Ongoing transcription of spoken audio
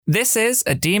This is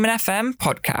a Demon FM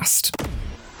podcast.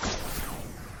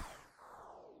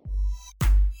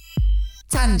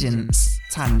 Tangents,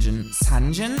 tangents,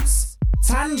 tangents,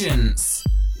 tangents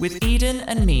with Eden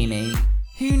and Mimi.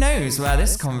 Who knows where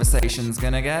this conversation's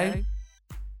gonna go?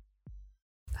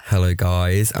 Hello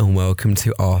guys and welcome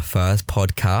to our first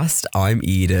podcast. I'm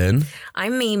Eden.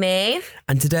 I'm Mimi.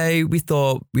 And today we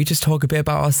thought we'd just talk a bit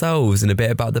about ourselves and a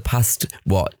bit about the past,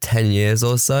 10 years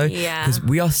or so? Yeah. Because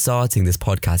we are starting this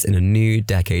podcast in a new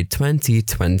decade,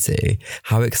 2020.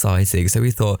 How exciting. So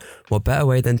we thought, what better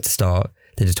way than to start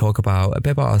than to talk about a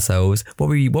bit about ourselves, what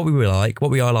we were like,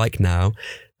 what we are like now,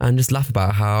 and just laugh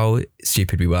about how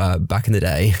stupid we were back in the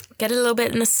day. Get a little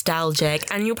bit nostalgic,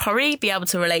 and you'll probably be able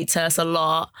to relate to us a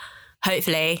lot,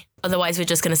 hopefully. Otherwise, we're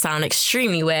just going to sound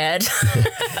extremely weird.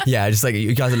 Yeah, just like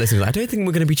you guys are listening. I don't think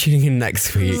we're going to be tuning in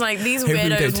next week. It's like these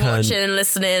Hopefully weirdos watching,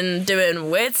 listening,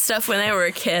 doing weird stuff when they were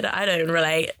a kid. I don't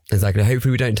relate. Exactly.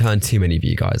 Hopefully we don't turn too many of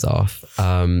you guys off.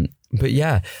 But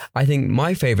yeah, I think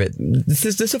my favourite, this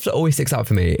stuff that always sticks out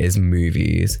for me is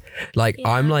movies.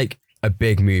 I'm like a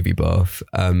big movie buff,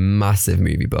 a massive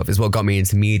movie buff. It's what got me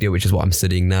into media, which is what I'm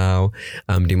studying now.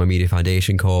 I'm doing my media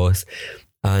foundation course.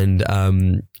 And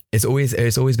it's always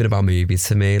been about movies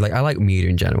to me. Like I like media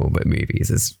in general, but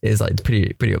movies is like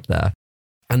pretty up there.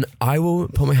 And I will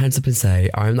put my hands up and say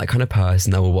I'm that kind of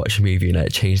person that will watch a movie and let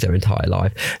it change their entire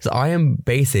life. So I am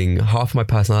basing half of my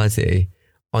personality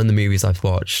on the movies I've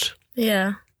watched.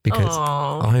 Yeah. Because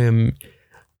I am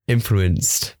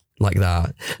influenced like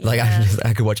that. Like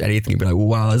I could watch anything and be like,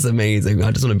 wow, that's amazing.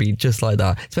 I just want to be just like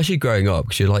that. Especially growing up,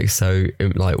 because you're like so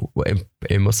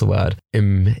what's the word?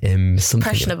 Something.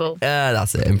 Impressionable. Yeah,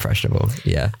 that's it. Impressionable.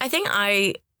 Yeah. I think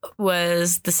I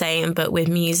was the same, but with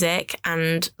music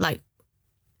and like,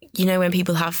 you know, when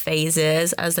people have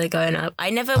phases as they're going up. I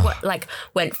never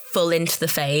went full into the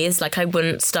phase. Like I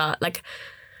wouldn't start like.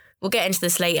 We'll get into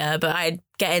this later, but I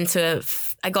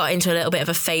got into a little bit of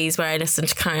a phase where I listened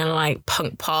to kind of like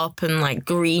punk pop and like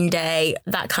Green Day,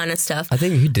 that kind of stuff. I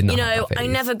think who did not. You know, I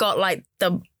never got like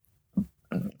the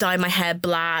dye my hair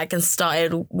black and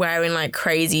started wearing like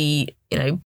crazy, you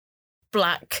know,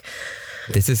 black.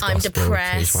 This is I'm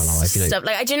depressed. My life, you know. Stuff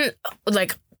like I didn't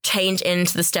like change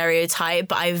into the stereotype,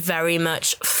 but I very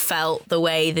much felt the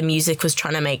way the music was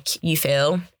trying to make you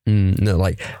feel. No,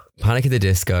 like Panic at the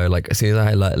Disco. Like as soon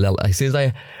as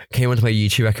I came onto my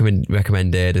YouTube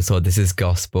recommended and saw this is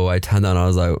gospel, I turned on and I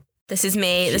was like, this is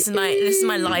me. This is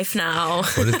my life now.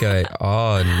 What is going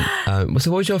on?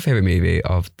 So what was your favourite movie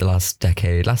of the last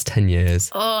decade, last 10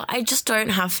 years? Oh, I just don't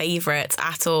have favourites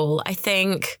at all. I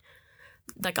think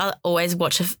like I'll always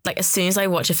watch as soon as I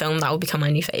watch a film, that will become my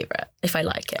new favourite if I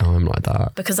like it. Oh, I'm like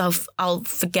that. Because I'll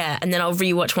forget and then I'll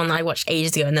rewatch one that I watched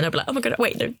ages ago and then I'll be like, oh my God,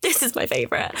 wait, no, this is my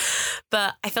favourite.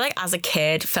 But I feel like as a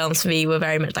kid, films for me were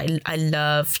very much like, I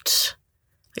loved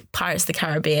like Pirates of the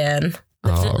Caribbean.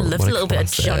 Loved a little bit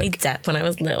of Johnny Depp when I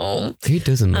was little. Who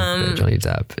doesn't love Johnny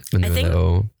Depp when they were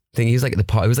little? I think he was like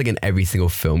he was like in every single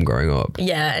film growing up.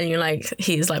 Yeah, and you're like,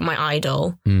 he's like my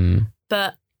idol.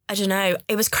 But I don't know.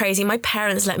 It was crazy. My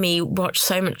parents let me watch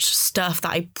so much stuff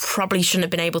that I probably shouldn't have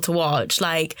been able to watch.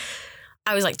 Like,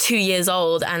 I was like 2 years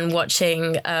old and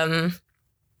watching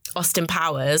Austin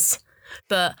Powers,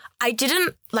 but I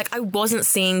wasn't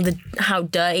seeing how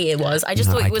dirty it was. I just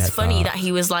thought it was funny that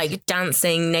he was like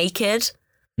dancing naked.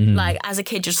 Like as a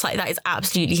kid, just like that is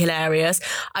absolutely hilarious.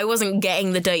 I wasn't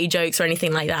getting the dirty jokes or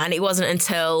anything like that. And it wasn't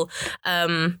until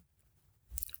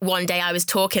one day I was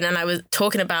talking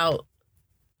about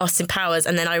Austin Powers,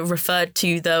 and then I referred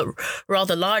to the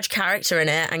rather large character in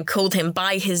it and called him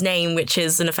by his name, which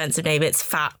is an offensive name. It's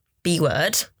Fat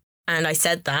B-word. And I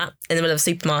said that in the middle of a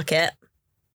supermarket.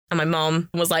 And my mom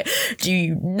was like, do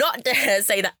you not dare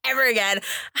say that ever again?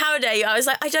 How dare you? I was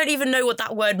like, I don't even know what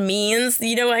that word means.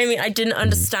 You know what I mean? I didn't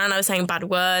understand. I was saying bad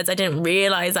words. I didn't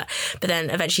realise that. But then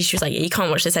eventually she was like, yeah, you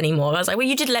can't watch this anymore. I was like, well,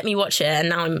 you did let me watch it. And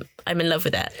now I'm in love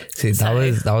with it. See, that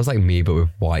was like me, but with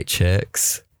white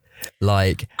chicks.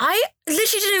 Like I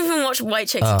literally didn't even watch White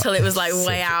Chicks until it was like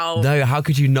way out. No, how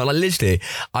could you not? Like literally,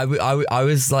 I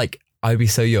was like, I'd be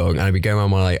so young and I'd be going around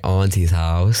my like auntie's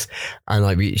house and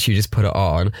like she'd just put it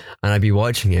on and I'd be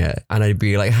watching it and I'd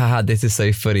be like, haha, this is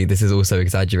so funny. This is also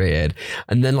exaggerated.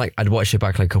 And then like I'd watch it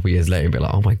back like a couple of years later and be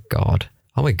like, oh my God,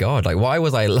 like why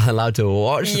was I allowed to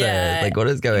watch this? Like what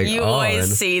is going on? You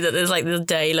always see that there's like the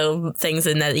dirty little things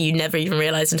in there that you never even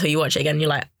realise until you watch it again. And you're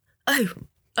like, oh,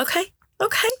 okay.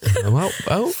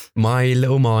 Well, my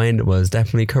little mind was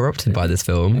definitely corrupted by this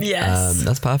film. Yes.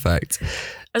 That's perfect.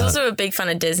 I was also a big fan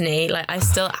of Disney. Like, I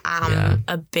still am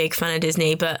a big fan of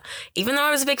Disney. But even though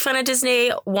I was a big fan of Disney,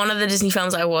 one of the Disney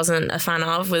films I wasn't a fan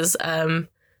of was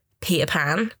Peter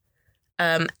Pan.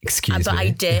 Excuse but me. I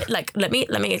did let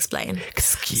me explain.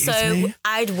 Excuse So me.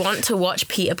 I'd want to watch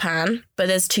Peter Pan, but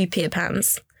there's two Peter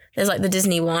Pans. There's like the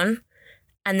Disney one,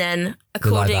 and then The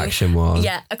live action one.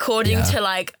 according to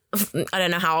like, I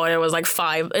don't know how old I was, like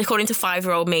 5. According to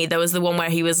 5-year-old me, there was the one where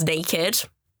he was naked.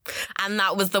 And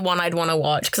that was the one I'd want to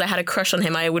watch because I had a crush on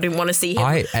him. I wouldn't want to see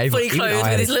him fully clothed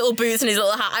with his little boots and his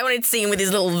little hat. I wanted to see him with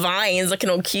his little vines looking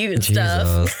all cute and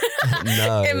stuff.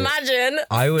 No. Imagine.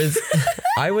 I was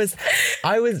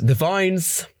the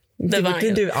vines. The It vines.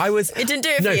 didn't do it. It didn't do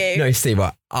it for you. No, see,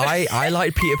 right. I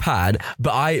like Peter Pan,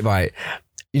 but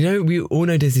we all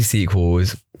know Disney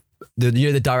sequels.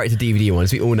 The direct to DVD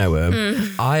ones, we all know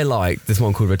them. I like this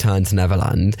one called Return to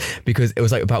Neverland because it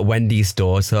was like about Wendy's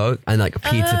daughter and like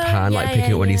Peter Pan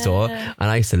picking up Wendy's daughter, and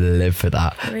I used to live for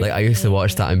that. Really? Like I used to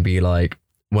watch that and be like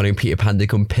wanting Peter Pan to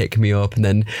come pick me up and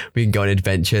then we can go on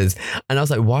adventures. And I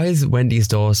was like, why is Wendy's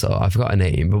daughter, I forgot her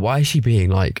name, but why is she being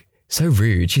like so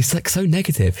rude? She's like so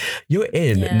negative. You're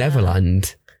in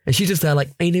Neverland. And she's just there like,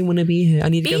 I don't want to be here. I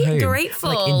need to go home. Be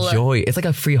grateful. Like, enjoy. It's like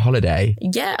a free holiday.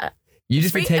 Yeah. You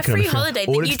just be taken a free on holiday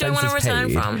that you don't want to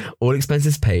return from. All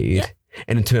expenses paid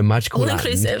and into a magical All land.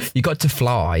 inclusive. You got to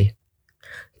fly.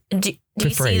 Do you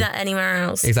free. see that anywhere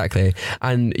else? Exactly.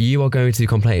 And you are going to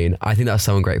complain. I think that's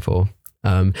so ungrateful.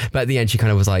 But at the end, she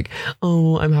kind of was like,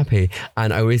 oh, I'm happy.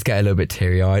 And I always get a little bit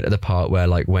teary-eyed at the part where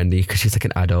like Wendy, because she's like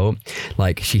an adult,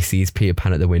 like she sees Peter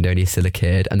Pan at the window and he's still a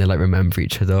kid and they like remember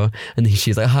each other. And then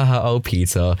she's like, haha, oh,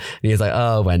 Peter. And he's like,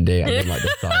 oh, Wendy. And then like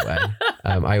just fly away.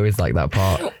 I always like that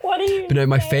part. What are you But no,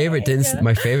 my favorite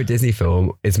Disney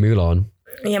film is Mulan.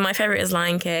 Yeah, my favourite is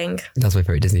Lion King. That's my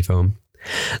favorite Disney film.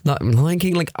 Like Lion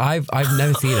King, like I've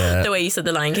never seen it. The way you said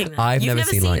the Lion King. I've You've never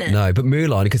seen like it? no, but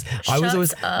Mulan because I was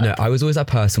always that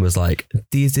person was like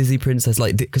these Disney princess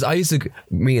like because I used to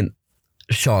me and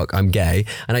shock I'm gay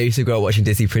and I used to grow up watching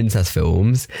Disney princess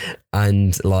films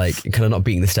and like kind of not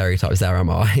beating the stereotypes there am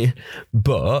I,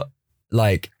 but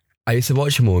like I used to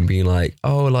watch them all and being like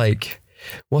oh like.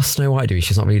 What's Snow White doing?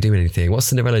 She's not really doing anything. What's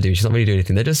Cinderella doing? She's not really doing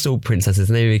anything. They're just all princesses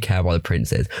and they don't really care about the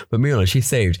princes. But Mulan, she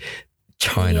saved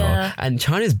China and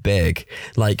China's big.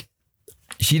 Like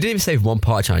she didn't even save one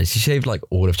part of China. She saved like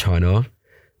all of China.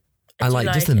 And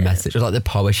like just the message, like the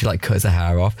part where she like cuts her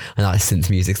hair off and like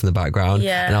synth music's in the background.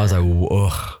 Yeah. And I was like,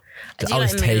 whoa. I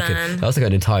was like taken. Mulan. That was like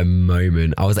an entire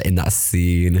moment. I was like in that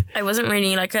scene. I wasn't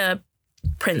really like a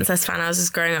princess fan. I was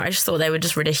just growing up. I just thought they were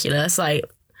just ridiculous. Like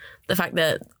the fact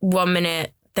that 1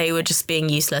 minute they were just being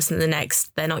useless and the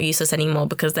next they're not useless anymore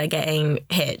because they're getting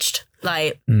hitched.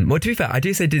 Like, well, to be fair, I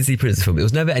do say Disney princess film. It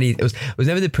was never any. It was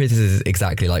never the princesses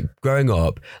exactly. Like growing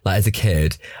up, like as a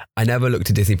kid, I never looked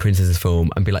at Disney princesses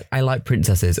film and be like, I like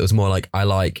princesses. It was more like I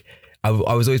was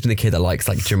always been the kid that likes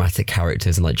like dramatic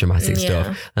characters and like dramatic stuff,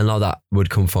 and a lot of that would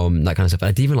come from that kind of stuff. And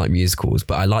I didn't even like musicals,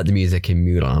 but I like the music in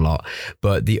Mulan a lot.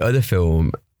 But the other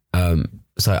film,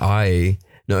 so I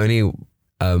not only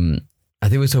I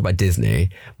think we talk about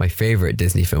Disney. My favorite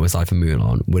Disney film aside from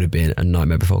Mulan would have been A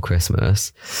Nightmare Before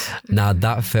Christmas. Now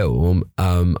that film,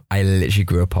 I literally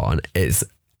grew up on. It's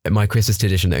my Christmas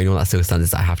tradition. The only one that still stands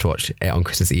is that I have to watch it on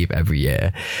Christmas Eve every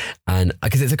year. And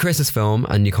because it's a Christmas film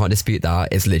and you can't dispute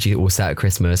that, it's literally all set at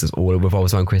Christmas. It's all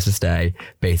revolves around Christmas Day,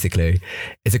 basically.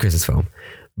 It's a Christmas film.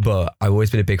 But I've always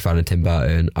been a big fan of Tim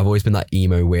Burton. I've always been that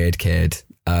emo weird kid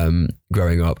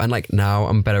growing up, and like now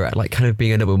I'm better at like kind of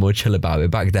being a little bit more chill about it.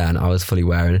 Back then I was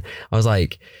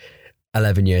like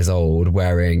 11 years old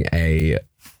wearing a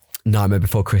Nightmare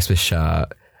Before Christmas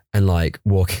shirt and like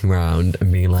walking around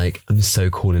and being like I'm so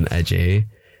cool and edgy,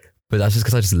 but that's just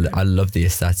because I love the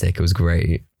aesthetic. It was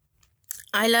great.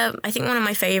 I think one of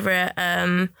my favourite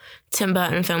Tim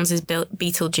Burton films is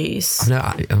Beetlejuice.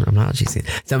 I'm not actually seeing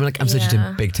it. So I'm such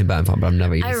a big Tim Burton fan, but I've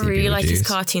never even seen Beetlejuice. I really like his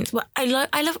cartoons. Well, I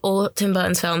love all Tim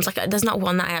Burton's films. Like there's not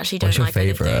one that I actually don't like. What's your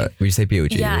like. favourite? Would you say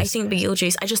Beetlejuice? Yeah, I think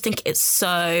Beetlejuice. I just think it's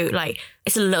so like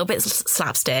it's a little bit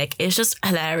slapstick. It's just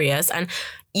hilarious, and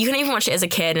you can even watch it as a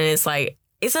kid, and it's like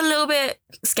it's a little bit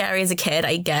scary as a kid,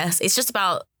 I guess. It's just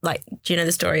about like, do you know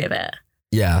the story of it?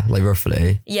 Yeah, like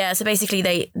roughly. Yeah, so basically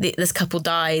this couple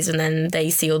dies and then they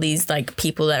see all these like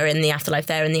people that are in the afterlife.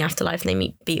 They're in the afterlife and they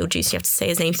meet Beetlejuice. You have to say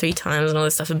his name 3 times and all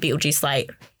this stuff. And Beetlejuice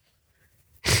like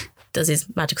does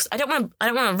his magical. I don't want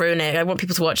to ruin it. I want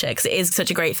people to watch it because it is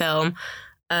such a great film.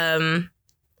 That's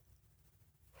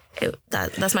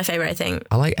my favorite, I think.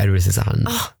 I like Edward Scissorhands.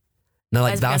 Oh, no,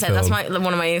 like that film. That's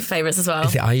one of my favorites as well.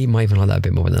 See, I might even like that a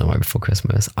bit more than Right Before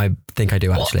Christmas. I think I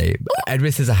do actually.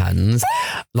 Edward Scissorhands.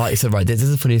 Like, so right, this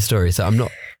is a funny story. So I'm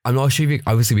not sure if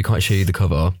obviously we can't show you the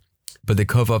cover, but the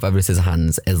cover of Edward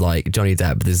Scissorhands is like Johnny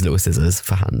Depp with his little scissors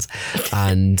for hands.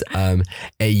 And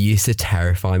it used to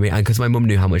terrify me. And because my mum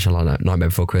knew how much I liked Nightmare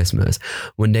Before Christmas,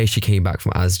 one day she came back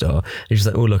from Asda and she's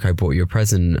like, oh, look, I bought you a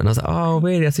present. And I was like, oh,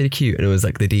 really? That's really cute. And it was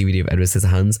like the DVD of Edward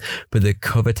Scissorhands. But the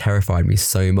cover terrified me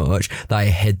so much that I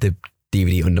hid the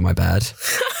DVD under my bed.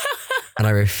 And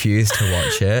I refused to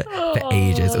watch it for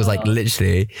ages. It was like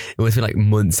literally, it must be like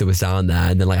months it was down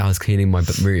there. And then like I was cleaning my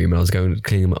room and I was going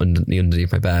cleaning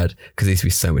underneath my bed because there used to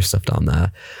be so much stuff down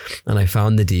there. And I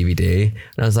found the DVD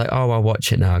and I was like, oh, I'll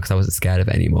watch it now because I wasn't scared of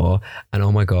it anymore. And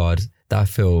oh my God, that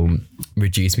film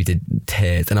reduced me to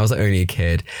tears. And I was like only a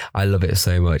kid. I love it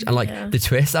so much. And like the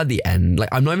twist at the end, like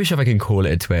I'm not even sure if I can call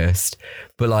it a twist,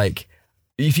 but like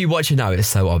if you watch it now, it's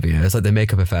so obvious. Like the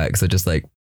makeup effects are just like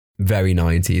very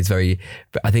 90s, very,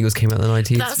 I think it was came out in the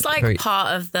 90s. That's like very,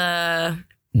 part of the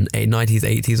 90s,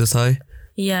 80s or so.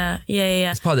 Yeah.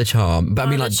 It's part of the charm. But I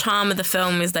mean, like, the charm of the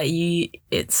film is that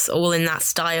it's all in that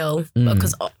style.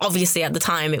 Because obviously at the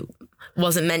time it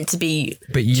wasn't meant to be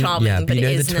charming. Yeah, but you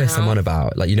know the twist I'm on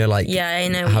about? Like, you know, like, yeah, I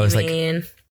know what you mean. Like,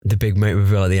 the big moment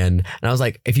reveal at the end. And I was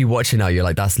like, if you watch it now, you're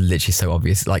like, that's literally so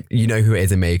obvious. Like, you know who it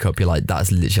is in makeup. You're like,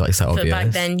 that's literally like so obvious. But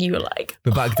back then you were like...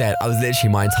 But back then, I was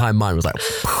literally, my entire mind was like,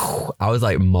 I was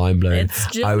like mind blown.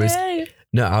 I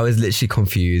was literally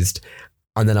confused.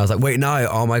 And then I was like, wait, no,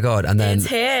 oh my God. And then, it's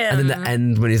him. And then the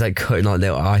end when he's like cutting like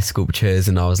little eye sculptures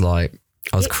and I was like,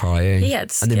 I was crying. He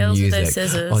had skills with those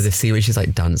scissors. Oh, the scene where she's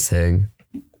like dancing.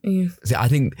 See, I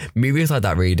think movies like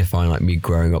that really define like me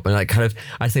growing up and like kind of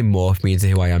I'd say morphed me into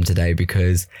who I am today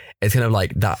because it's kind of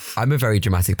like that. I'm a very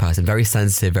dramatic person, very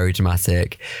sensitive, very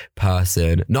dramatic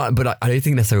person. But I don't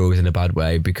think necessarily always in a bad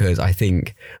way because I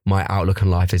think my outlook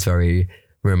on life is very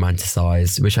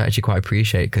romanticized, which I actually quite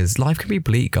appreciate because life can be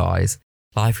bleak, guys.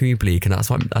 Life can be bleak, and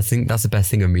that's what I think that's the best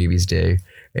thing that movies do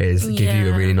is give you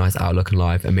a really nice outlook on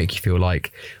life and make you feel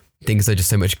like things are just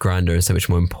so much grander and so much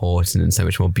more important and so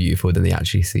much more beautiful than they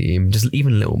actually seem. Just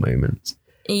even little moments.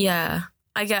 Yeah,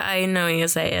 I know what you're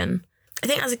saying. I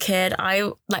think as a kid,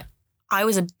 I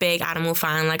was a big animal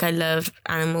fan. Like I loved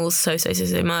animals so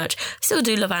much. I still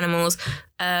do love animals,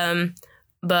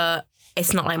 but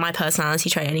it's not like my personality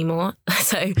trait anymore.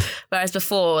 So whereas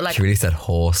before, like she really said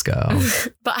horse girl,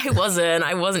 but I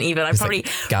wasn't even. I probably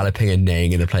like galloping and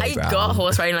neighing in the playground. I got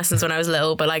horse riding lessons when I was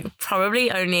little, but like I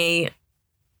probably only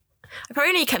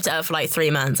kept it up for like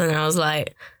 3 months, and then I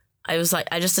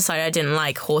just decided I didn't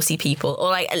like horsey people,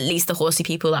 or like at least the horsey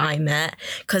people that I met,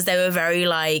 because they were very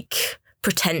like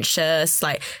pretentious.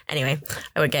 Like anyway,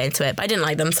 I won't get into it, but I didn't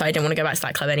like them, so I didn't want to go back to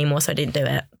that club anymore, so I didn't do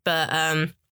it. But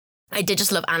I did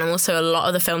just love animals, so a lot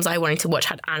of the films I wanted to watch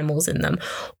had animals in them,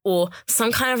 or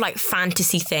some kind of like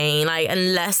fantasy thing, like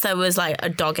unless there was like a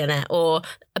dog in it or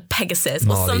a Pegasus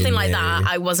or something like that,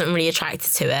 I wasn't really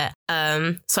attracted to it.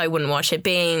 So I wouldn't watch it,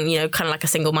 being, you know, kind of like a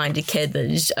single-minded kid that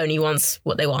just only wants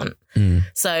what they want.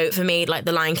 So for me, like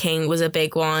The Lion King was a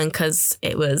big one because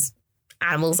it was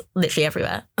animals literally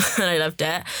everywhere and I loved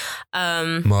it.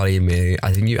 Marley and Me, I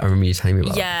remember you telling me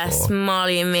about yes,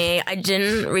 Marley and Me. I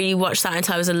didn't really watch that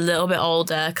until I was a little bit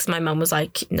older because my mum was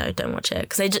like, no, don't watch it,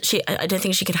 because I don't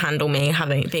think she could handle me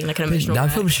being like an emotional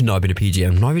that film should not have been a PG.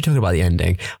 I'm not even talking about the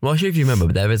ending. I'm not sure if you remember,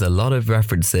 but there is a lot of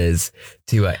references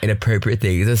to inappropriate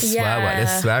things. There's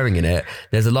there's swearing in it.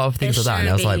 There's a lot of things like that, and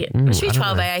I was like, it should be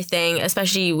 12A, I think,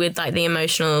 especially with like the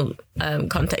emotional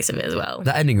context of it as well.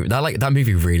 That ending, that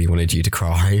movie really wanted you to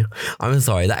cry. I'm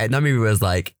sorry, that movie was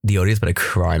like the audience better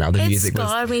cry now. The music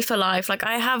scarred me for life. Like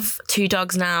I have 2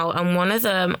 dogs now, and one of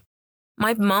them,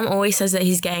 my mum always says that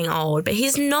he's getting old, but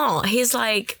he's not. He's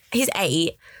 8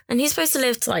 and he's supposed to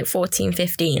live to like 14,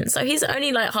 15. So he's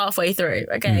only like halfway through.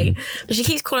 Okay. But she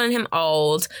keeps calling him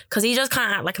old because he does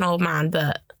kind of act like an old man,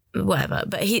 but whatever.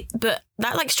 But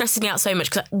that like stresses me out so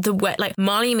much because like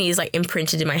Marley and Me is like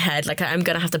imprinted in my head. Like I'm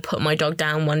going to have to put my dog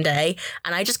down one day,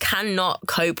 and I just cannot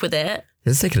cope with it.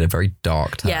 It's taking a very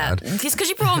dark turn. Yeah, it's because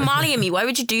you brought on Marley and Me. Why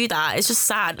would you do that? It's just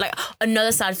sad. Like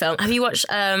another sad film. Have you watched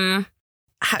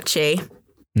Hachi?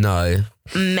 No.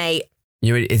 Mate.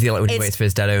 Is he like when he waits for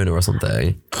his dead owner or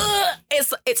something?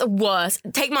 It's worse.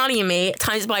 Take Marley and Me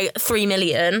times by 3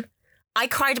 million. I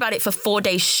cried about it for 4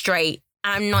 days straight.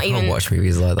 I'm not even watch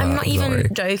movies like that. I'm not even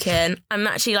joking. I'm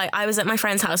actually like, I was at my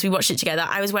friend's house. We watched it together.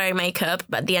 I was wearing makeup,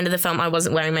 but at the end of the film, I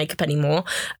wasn't wearing makeup anymore.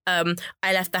 I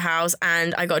left the house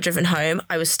and I got driven home.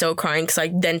 I was still crying because I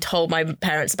then told my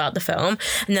parents about the film,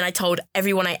 and then I told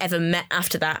everyone I ever met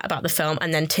after that about the film,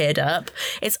 and then teared up.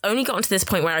 It's only gotten to this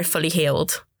point where I fully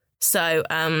healed. So,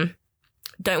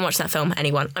 don't watch that film,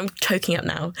 anyone. I'm choking up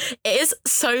now. It is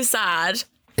so sad.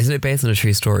 Isn't it based on a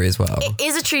true story as well? It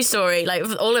is a true story, like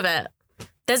all of it.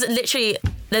 There's literally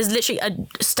There's literally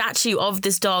a statue of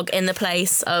this dog in the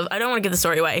place of... I don't want to give the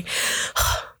story away.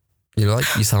 You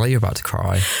sound like you're about to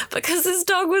cry. Because this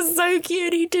dog was so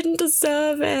cute. He didn't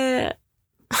deserve it.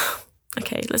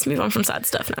 Okay, let's move on from sad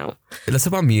stuff now. Let's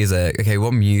talk about music. Okay,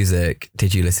 what music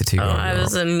did you listen to? I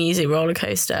was a music roller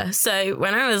coaster. So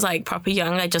when I was like proper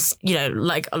young, I just,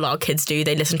 like a lot of kids do,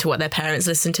 they listen to what their parents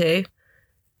listen to.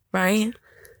 Right?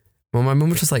 Well, my mum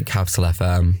was just like Capital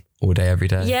FM all day, every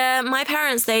day. Yeah, my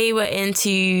parents, they were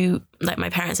into, like, my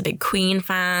parents are big Queen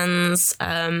fans,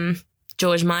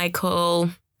 George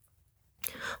Michael,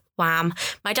 Wham.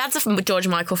 My dad's a George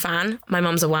Michael fan. My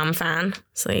mum's a Wham fan.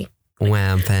 So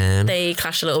Wham fan. They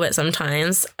clash a little bit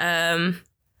sometimes. And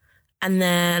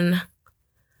then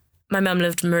my mum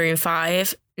loved Maroon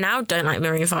 5. Now don't like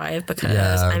Maroon 5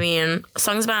 because, I mean,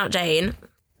 songs about Jane,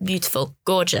 beautiful,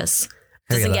 gorgeous.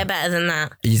 Doesn't get better than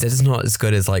that. It's just not as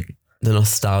good as like the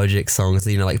nostalgic songs,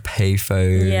 like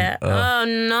Payphone. Yeah. Oh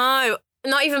no.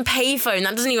 Not even Payphone.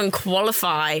 That doesn't even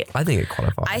qualify. I think it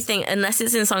qualifies. I think unless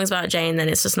it's in songs about Jane, then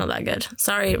it's just not that good.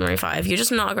 Sorry, Maroon 5. You're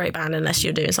just not a great band unless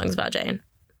you're doing songs about Jane.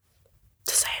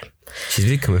 Just saying. She's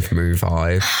really coming from Maroon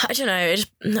 5. I don't know. It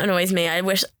just annoys me. I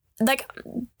wish... Like,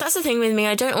 that's the thing with me.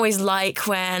 I don't always like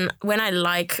when I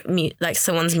like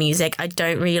someone's music, I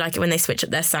don't really like it when they switch up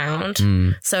their sound.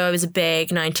 So I was a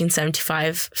big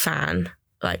 1975 fan.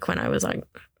 Like when I was like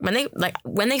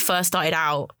when they first started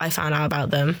out, I found out about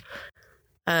them.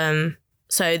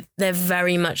 So they're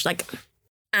very much like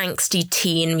angsty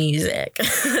teen music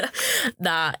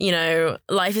that,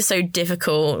 life is so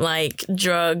difficult, like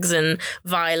drugs and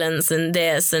violence and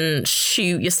this and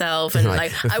shoot yourself. And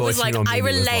like I was like, I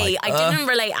relate. I didn't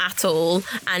relate at all.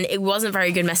 And it wasn't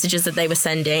very good messages that they were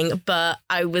sending. But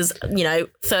I was,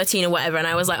 13 or whatever. And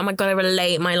I was like, oh my God, I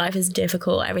relate. My life is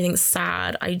difficult. Everything's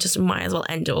sad. I just might as well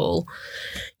end it all.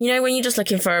 When you're just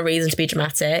looking for a reason to be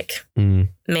dramatic.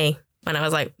 Me. When I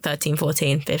was like 13,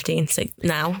 14, 15, so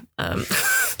now.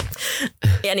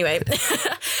 Anyway,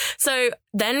 so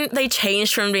then they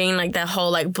changed from being like their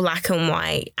whole like black and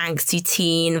white angsty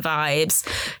teen vibes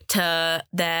to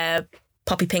their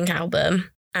Poppy Pink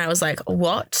album. And I was like,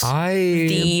 what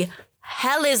the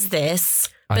hell is this?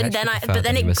 But then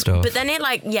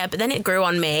it grew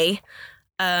on me.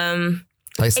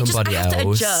 Like somebody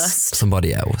else.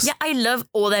 Somebody else. Yeah, I love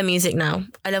all their music now.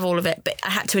 I love all of it, but I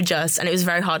had to adjust, and it was a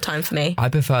very hard time for me. I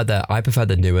prefer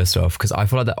the newer stuff because I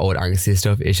feel like the old angsty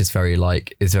stuff is just very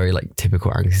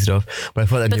typical angsty stuff. But I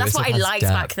feel like the newer that's stuff what I liked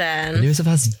depth. Back then. The newer stuff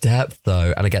has depth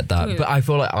though, and I get that. But I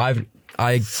feel like I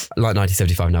like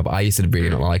 1975 now, but I used to really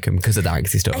not like them because of the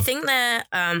angsty stuff. I think they're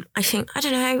I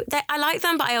don't know. I like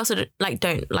them, but I also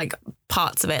don't like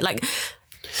parts of it. Like,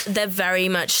 they're very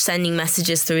much sending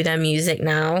messages through their music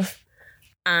now.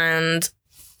 And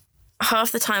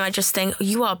half the time I just think,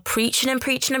 you are preaching and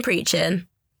preaching and preaching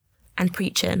and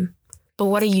preaching. But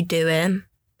what are you doing?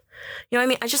 You know what I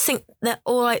mean? I just think they're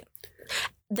all like...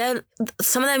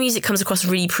 some of their music comes across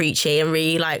really preachy and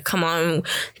really like, come on,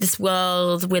 this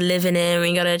world we're living in,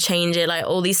 we gotta change it. Like,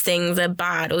 all these things are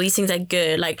bad, all these things are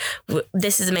good. Like,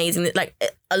 this is amazing. Like,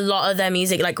 a lot of their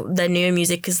music, like their newer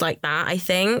music, is like that. I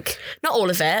think not all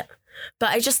of it, but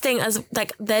I just think as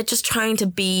like they're just trying to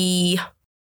be.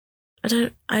 I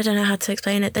don't know how to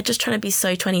explain it. They're just trying to be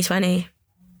so 2020.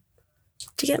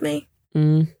 Do you get me?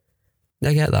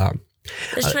 I get that.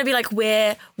 They're just trying to be like,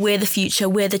 we're the future,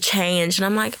 we're the change. And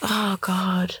I'm like, oh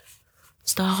God,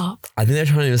 stop. I think they're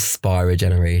trying to inspire a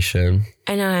generation.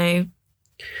 I know.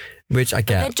 Which I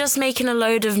get. They're just making a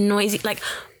load of noisy, like,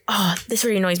 oh, this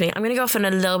really annoys me. I'm going to go off on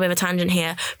a little bit of a tangent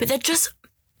here, but they're just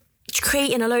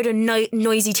creating a load of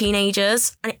noisy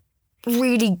teenagers, and it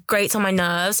really grates on my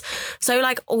nerves. So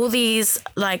like all these,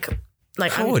 like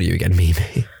how old are you again,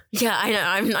 Mimi? Yeah, I know,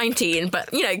 I'm 19,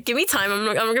 but give me time. I'm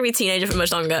not going to be a teenager for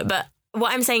much longer. But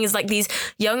what I'm saying is like these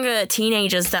younger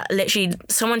teenagers that literally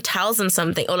someone tells them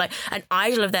something, or like an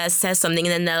idol of theirs says something,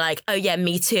 and then they're like, oh yeah,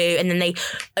 me too. And then they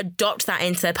adopt that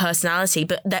into their personality,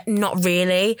 but they're not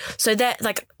really. So they're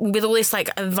like, with all this like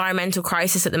environmental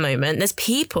crisis at the moment, there's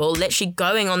people literally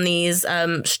going on these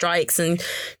strikes and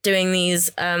doing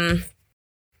these,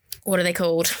 what are they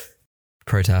called?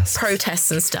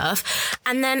 Protests and stuff.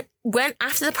 And then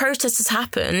after the protest has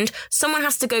happened, someone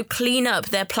has to go clean up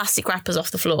their plastic wrappers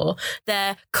off the floor,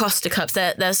 their Costa cups,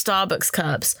 their Starbucks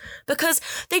cups, because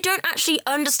they don't actually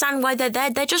understand why they're there.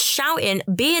 They're just shouting,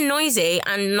 being noisy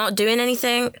and not doing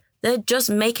anything. They're just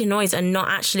making noise and not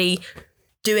actually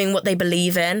doing what they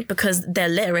believe in, because they're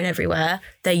littering everywhere.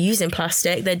 They're using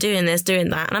plastic. They're doing this, doing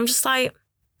that. And I'm just like,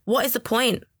 what is the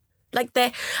point? Like,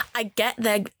 I get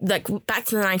they're like back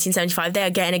to the 1975. They are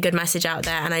getting a good message out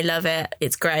there, and I love it.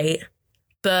 It's great,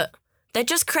 but they're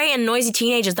just creating noisy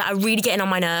teenagers that are really getting on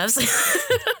my nerves.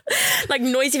 Like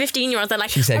noisy 15-year-olds. They're like,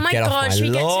 She said, oh my "Get off God, my should we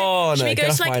lawn, go get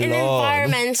off to like my an lawn."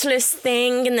 environmentalist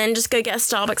thing and then just go get a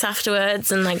Starbucks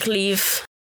afterwards and like leave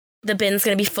the bin's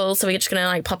going to be full. So we're just going to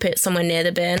like pop it somewhere near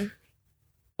the bin.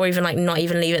 Or even like not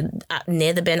even leave it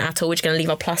near the bin at all. We're just going to leave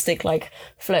our plastic like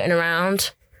floating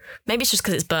around. Maybe it's just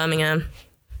because it's Birmingham.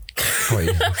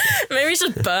 Maybe it's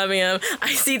just Birmingham.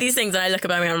 I see these things and I look at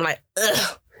Birmingham and I'm like,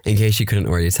 ugh. In case you couldn't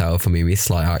already tell from Mimi's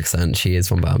slight accent, she is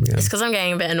from Birmingham. It's because I'm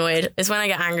getting a bit annoyed. It's when I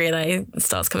get angry that it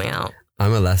starts coming out.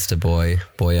 I'm a Leicester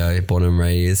boyo, born and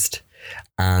raised.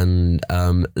 And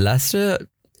Leicester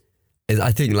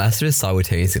I think Leicester is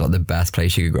simultaneously like the best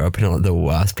place you could grow up and like the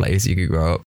worst place you could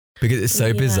grow up. Because it's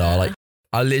so bizarre. Like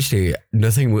I literally,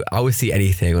 I would see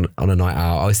anything on a night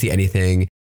out. I would see anything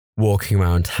walking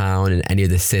around town in any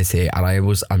of the city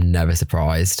and I'm never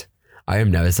surprised. I am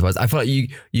never surprised. I feel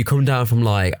like you come down from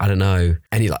like, I don't know,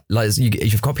 any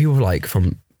you've got people like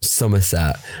from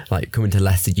Somerset like coming to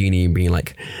Leicester Uni and being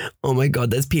like, oh my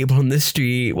God, there's people on the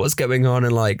street, what's going on?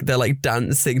 And like they're like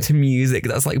dancing to music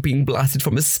that's like being blasted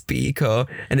from a speaker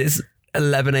and it's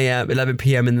 11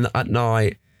 p.m. at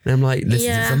night. And I'm like,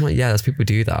 I'm like, yeah, there's people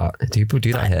do that. People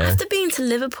do that here. After being to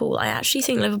Liverpool, I actually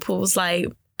think Liverpool's like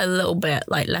a little bit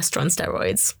like Leicester on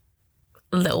steroids.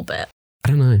 A little bit. I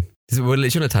don't know. We're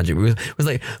literally on a tangent.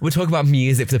 We're talking about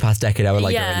music for the past decade. I would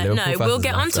like we'll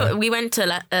get on to it. We went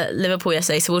to Liverpool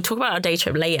yesterday, so we'll talk about our day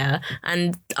trip later,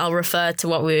 and I'll refer to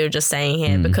what we were just saying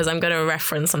here because I'm going to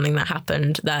reference something that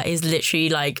happened that is literally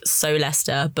like so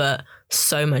Leicester, but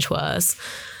so much worse.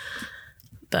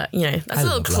 But you know, that's a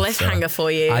little cliffhanger for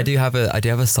you. I do have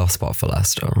a soft spot for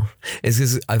Leicester. It's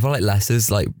because I feel like Leicester's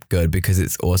like good because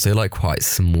it's also like quite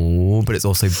small, but it's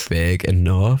also big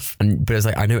enough. But it's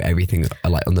like I know everything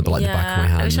like on the back of my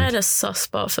hand. I wish I had a soft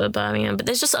spot for Birmingham, but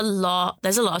there's a lot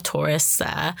of tourists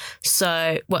there. So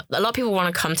a lot of people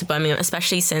want to come to Birmingham,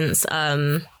 especially since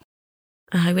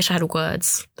I wish I had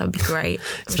words. That would be great.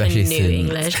 Especially since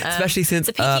English. Especially since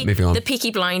moving on. The Peaky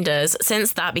Blinders.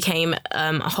 Since that became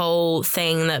a whole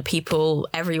thing that people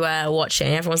everywhere are watching.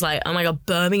 Everyone's like, "Oh my God,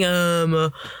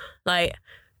 Birmingham!" Like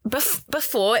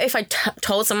before, if I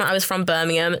told someone I was from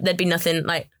Birmingham, there'd be nothing.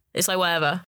 Like it's like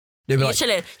whatever. You're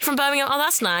chilling. You're from Birmingham? Oh,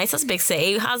 that's nice. That's a big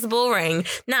city. How's the ball ring?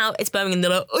 Now it's Birmingham.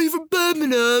 They're like, "Oh, you're from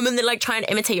Birmingham," and they're like trying to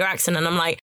imitate your accent, and I'm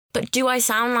like, but do I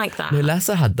sound like that? No,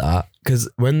 Leicester had that because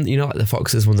when like the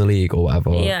Foxes won the league or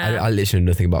whatever, I literally know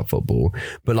nothing about football.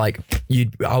 But like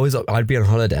I'd be on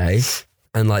holiday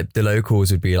and like the locals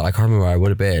would be like, I can't remember where I would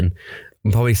have been,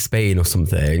 probably Spain or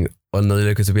something. And the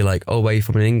locals would be like, "Oh, where are you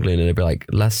from in England?" And they'd be like,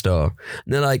 "Leicester."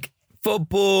 And they're like,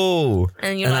 "Football."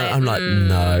 And you're like, I'm like,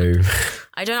 no.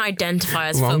 I don't identify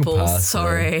as Wrong football. person.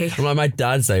 Sorry. I'm like, my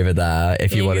dad's over there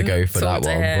if you want to go for that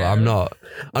one. him. But I'm not.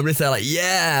 I'm going to say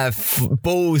like,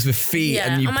 balls with feet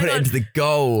and you put it into the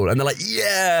goal. And they're like,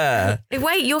 yeah.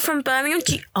 Wait, you're from Birmingham?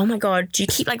 Oh my God, do you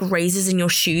keep like razors in your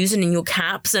shoes and in your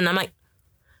caps? And I'm like,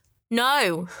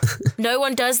 no, no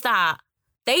one does that.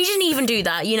 They didn't even do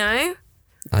that, you know?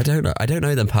 I don't know. I don't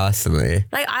know them personally.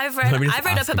 Like I've read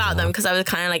up about them because I was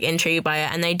kind of like intrigued by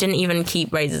it, and they didn't even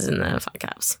keep razors in their fat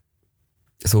caps.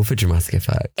 It's all for dramatic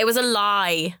effect. It was a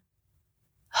lie.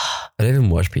 I don't even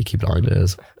watch Peaky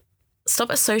Blinders.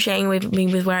 Stop associating with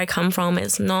me with where I come from.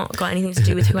 It's not got anything to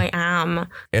do with who I am.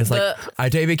 It's like, I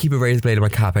don't even keep a razor blade in my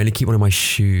cap. I only keep one in my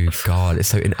shoe. God, it's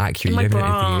so inaccurate. My you don't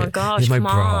bra. Even Gosh, my come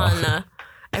bra. on.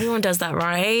 Everyone does that,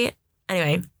 right?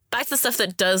 Anyway, back to the stuff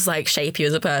that does like shape you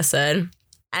as a person.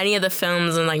 Any other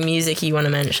films and like music you want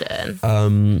to mention?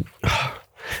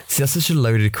 See, that's such a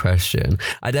loaded question.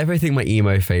 I definitely think my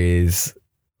emo phase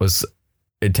was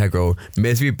integral.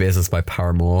 Misery Business by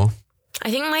Paramore. I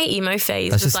think my emo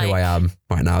phase That's was just who I am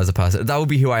right now as a person. That will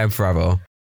be who I am forever.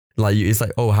 Like, it's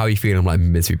like, oh, how are you feeling? I'm like,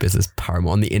 Misery Business,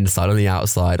 Paramore. On the inside, on the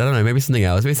outside. I don't know, maybe something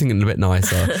else. Maybe something a little bit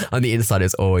nicer. On the inside,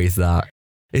 it's always that.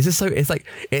 It's just so, it's like,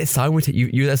 it's simultaneous.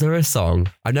 There's never a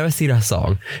song. I've never seen a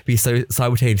song be so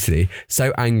simultaneously,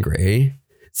 so angry,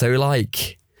 so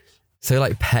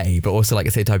petty, but also like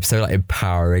at the same time, so like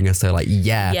empowering and so like,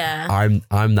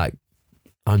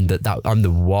 I'm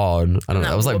the one. I don't know.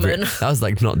 That was like that was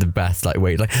like not the best like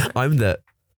wait. Like I'm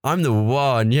the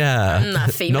one. Yeah. I'm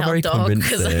that female not very dog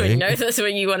because I convincing. know that's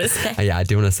what you want to say. Yeah, I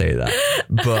do want to say that,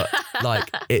 but like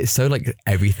it's so like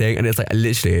everything, and it's like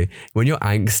literally when you're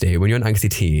an angsty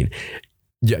teen,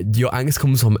 your angst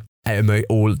comes from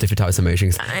all different types of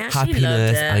emotions.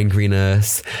 Happiness,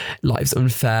 angriness, life's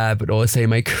unfair, but also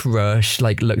my crush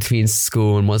like looked at me in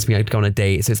school and wants me to go on a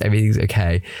date, so it's everything's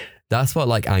okay. That's what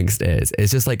like angst is.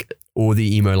 It's just like all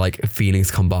the emo like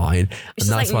feelings combined. And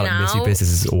that's why like Misery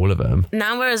Business is all of them.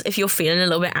 Now, whereas if you're feeling a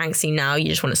little bit angsty now, you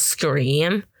just want to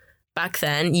scream. Back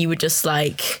then, you would just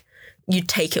like, you'd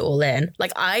take it all in.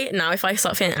 Like now if I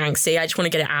start feeling angsty, I just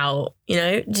want to get it out. You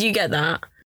know? Do you get that?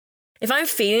 If I'm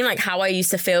feeling like how I used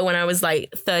to feel when I was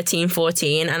like 13,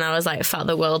 14 and I was like felt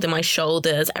the world in my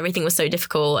shoulders, everything was so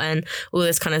difficult and all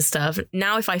this kind of stuff.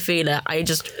 Now if I feel it, I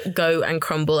just go and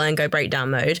crumble and go breakdown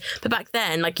mode. But back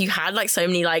then, like you had like so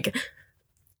many like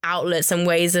outlets and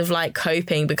ways of like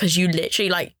coping because you literally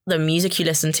like the music you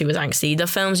listened to was angsty, the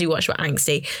films you watched were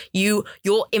angsty. You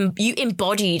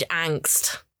embodied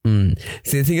angst.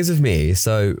 See, the thing is with me,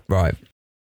 so right.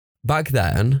 Back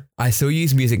then, I still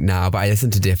use music now, but I listen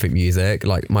to different music.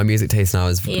 Like my music taste now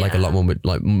is like a lot more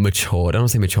like mature. I don't want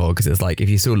to say mature because it's like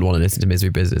if you still want to listen to Misery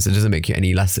Business, it doesn't make you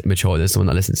any less mature than someone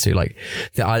that listens to like.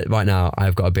 Right now,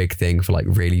 I've got a big thing for like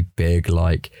really big,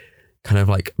 like kind of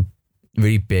like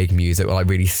really big music or like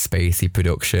really spacey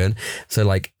production. So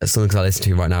like songs I listen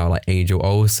to right now are like Angel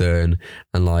Olsen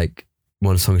and like.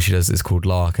 One song she does is called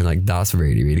Lark and like that's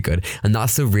really, really good. And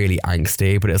that's still really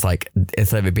angsty, but it's like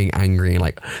instead of it being angry and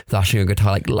like thrashing a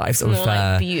guitar, like life's unfair. More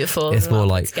like beautiful. It's more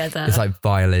like together. It's like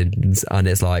violins and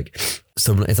it's like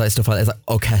it's like stuff like that. It's like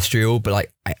orchestral, but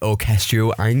like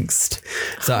orchestral angst.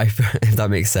 So if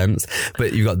that makes sense.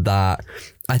 But you got that.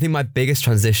 I think my biggest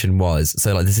transition was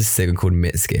like this is a singer called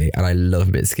Mitski and I love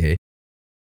Mitski.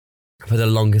 For the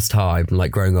longest time, like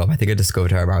growing up, I think I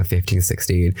discovered her around 15,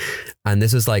 16. And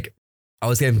this was like I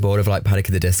was getting bored of like Panic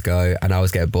at the Disco and I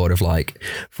was getting bored of like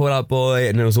Fall Out Boy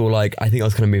and it was all like, I think I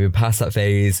was kind of moving past that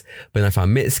phase, but then I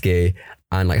found Mitski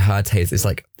and like her taste, it's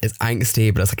like, it's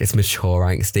angsty, but it's like, it's mature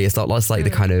angsty. It's not less like the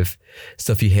kind of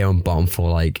stuff you hear on Bottom for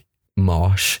like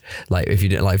mosh. Like if you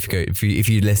don't like, if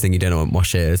you're listening, you don't know what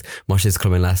mosh is. Mosh is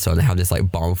Club in Leicester and they have this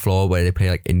like bottom floor where they play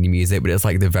like indie music, but it's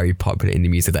like the very popular indie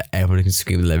music that everyone can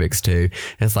scream the lyrics to.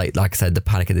 It's like I said, the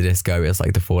Panic at the Disco, it's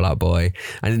like the Fall Out Boy.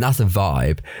 And that's a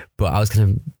vibe, but I was kind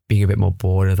of being a bit more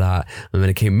bored of that. And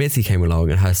then Mitzi came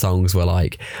along and her songs were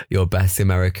like Your Best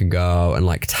American Girl and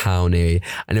like Townie.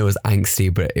 And it was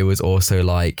angsty, but it was also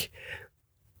like,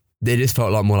 they just felt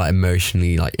a lot more like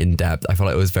emotionally like in depth. I felt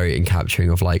like it was very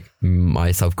encapturing of like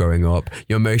myself growing up.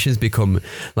 Your emotions become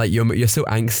like you're so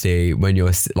angsty when you're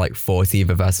like 14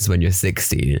 versus when you're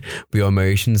 16, but your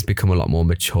emotions become a lot more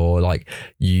mature. Like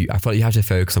I felt like you have to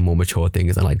focus on more mature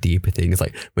things and like deeper things.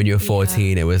 Like when you were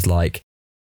 14, it was like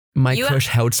my crush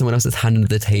held someone else's hand under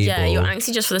the table. Yeah, you're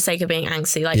angsty just for the sake of being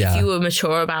angsty. Like if you were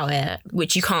mature about it,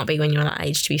 which you can't be when you're that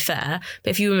age to be fair, but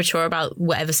if you were mature about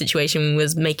whatever situation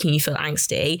was making you feel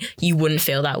angsty, you wouldn't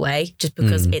feel that way just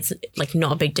because it's like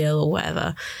not a big deal or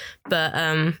whatever. But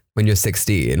when you're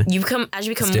 16, as you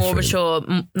become more mature,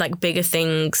 like bigger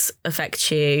things affect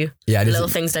you. Yeah, little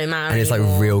things don't matter. And it's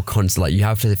anymore. like real like you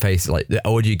have to face like the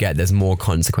older you get, there's more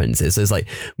consequences. So it's like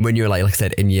when you're like I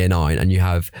said in year 9 and you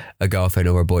have a girlfriend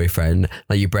or a boyfriend,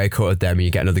 like you break up with them and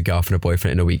you get another girlfriend or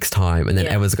boyfriend in a week's time, and then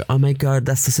everyone's like, oh my god,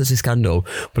 that's such a scandal.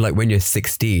 But like when you're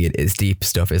 16, it's deep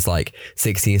stuff. It's like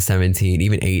 16, 17,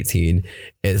 even 18.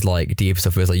 It's like deep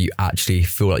stuff. It's like you actually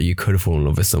feel like you could fall in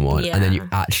love with someone, and then you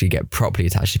actually get properly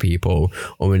attached to people,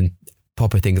 or when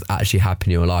proper things actually happen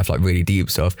in your life, like really deep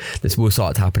stuff, this will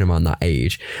start to happen around that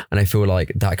age. And I feel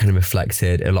like that kind of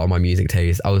reflected a lot of my music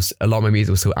taste. A lot of my music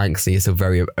was so angsty, so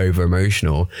very over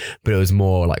emotional, but it was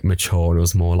more like mature, and it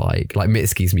was more like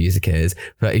Mitski's music is.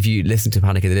 But if you listen to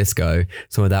Panic at the Disco,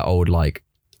 some of that old like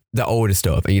the older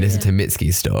stuff, and you listen to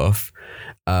Mitski's stuff,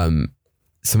 some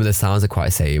of the sounds are quite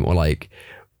the same, or like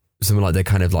some of like the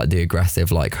kind of like the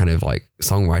aggressive like kind of like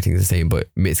songwriting is the same,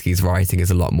 but Mitski's writing is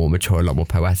a lot more mature, a lot more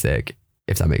poetic,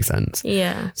 if that makes sense.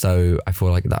 Yeah. So I feel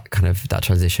like that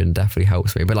transition definitely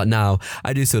helps me. But like now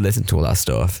I do still listen to all that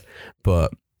stuff,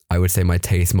 but I would say my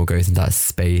taste more goes into that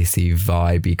spacey,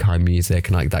 vibey kind of music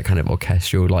and like that kind of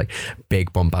orchestral, like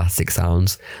big bombastic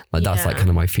sounds. Like that's like kind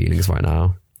of my feelings right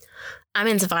now. I'm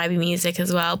into vibey music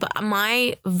as well, but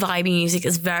my vibey music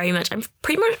is very much, I'm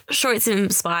pretty much sure it's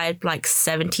inspired by like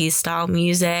 70s style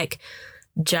music,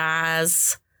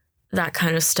 jazz, that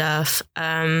kind of stuff.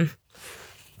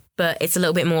 But it's a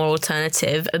little bit more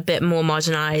alternative, a bit more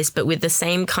modernized, but with the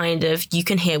same kind of, you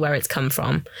can hear where it's come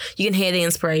from. You can hear the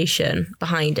inspiration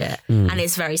behind it. And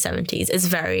it's very 70s. It's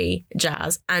very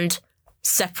jazz. And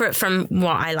separate from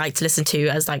what I like to listen to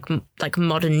as like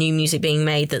modern new music being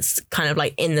made that's kind of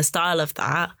like in the style of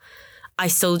that, I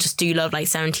still just do love like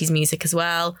 70s music as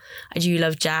well. I do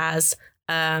love jazz.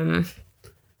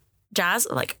 Jazz,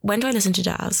 like when do I listen to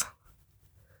jazz?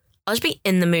 I'll just be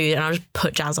in the mood and I'll just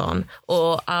put jazz on,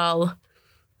 or I'll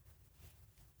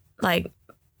like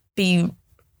be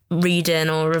reading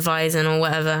or revising or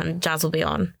whatever, and jazz will be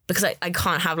on, because I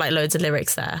can't have like loads of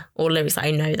lyrics there or lyrics that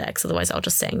I know there, because otherwise I'll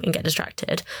just sing and get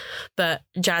distracted. But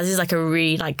jazz is like a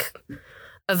really like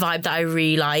a vibe that I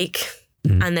really like.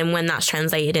 And then when that's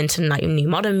translated into like new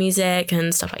modern music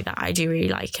and stuff like that, I do really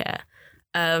like it.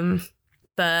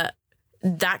 But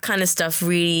that kind of stuff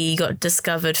really got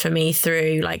discovered for me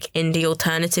through like indie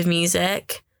alternative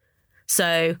music.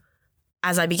 So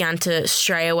as I began to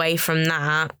stray away from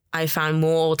that, I found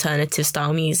more alternative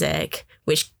style music,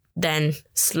 which then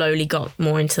slowly got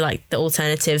more into like the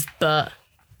alternative, but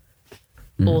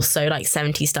also like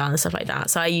 70s style and stuff like that.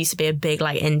 So I used to be a big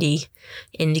like indie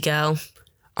girl.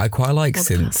 I quite like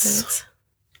synths.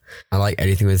 I like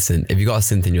anything with synth. If you got a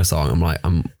synth in your song,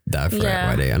 I'm there for it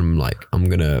already, and I'm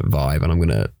gonna vibe and I'm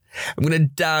gonna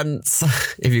dance.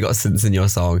 If you got synths in your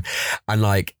song, and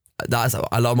like that's a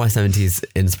lot of my 70s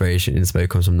inspiration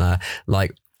comes from there.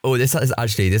 Like, oh, this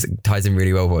ties in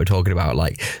really well with what we're talking about.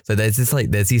 Like, so there's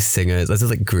these singers, there's this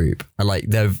like group, and like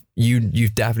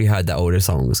you've definitely heard their older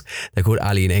songs. They're called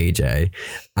Ali and AJ,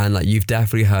 and like you've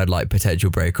definitely heard like Potential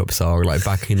Breakup Song, like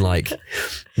back in like,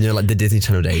 you know, like the Disney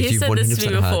Channel days. He You've said this to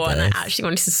me 100% before, heard and I this. actually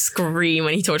wanted to scream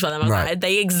when he talked about them. I was like,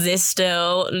 they exist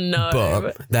still. No,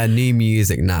 But their new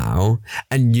music now,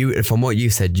 and you, from what you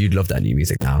said, you'd love their new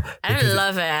music now. I don't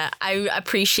love it. I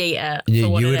appreciate it. You, for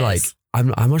what you it would like. is. I'm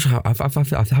not sure how, have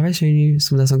I shown you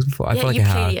some of their songs before? I feel like you I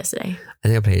played have. it yesterday. I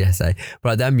think I played it yesterday. But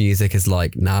like, their music is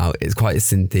like now, it's quite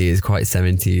synthy, it's quite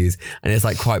 70s, and it's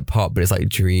like quite pop, but it's like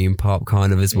dream pop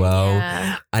kind of as well.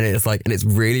 Yeah. And it's like, and it's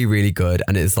really, really good,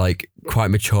 and it's like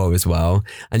quite mature as well.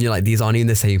 And you're like, these aren't even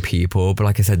the same people, but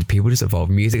like I said, people just evolve,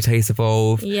 music tastes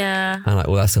evolve, Yeah. and like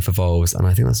all that stuff evolves, and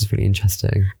I think that's just really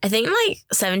interesting. I think like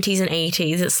 70s and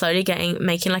 80s, it's slowly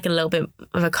making like a little bit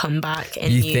of a comeback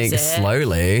in You music. think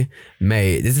slowly,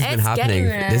 mate? This has been It's happening. getting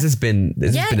there. This has been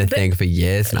a thing for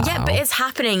years now. Yeah, but it's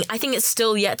happening. I think it's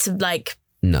still yet to like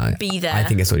no be there. I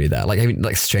think it's already there. Like, I mean,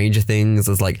 like Stranger Things.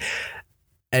 There's like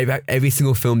every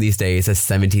single film these days has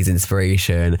 70s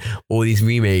inspiration. All these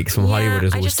remakes from Hollywood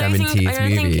is all 70s I don't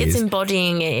think it's movies.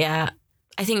 embodying it yet.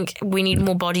 I think we need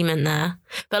more embodiment there.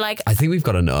 But like, I think we've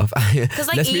got enough. because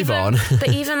like Let's move on. But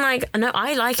even like, no,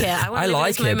 I like it. I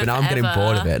like it, but now I'm getting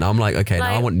bored of it. And I'm like, okay,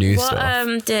 now I want new what, stuff.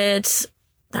 What did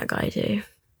that guy do?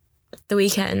 The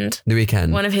Weeknd. The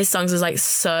Weeknd. One of his songs was like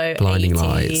so Blinding 80s.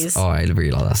 Lights. Oh, I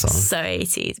really like that song. So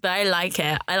 80s, but I like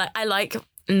it. I like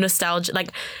nostalgia. Like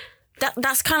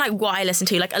that's kind of like what I listen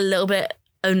to. Like a little bit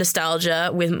of nostalgia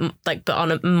with like, but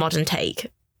on a modern take.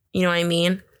 You know what I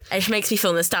mean? It just makes me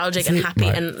feel nostalgic and happy,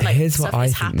 Right, and like here's stuff what I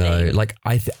is think happening. though. Like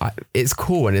I it's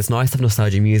cool and it's nice to have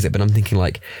nostalgic music, but I'm thinking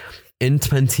like in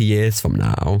 20 years from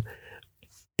now,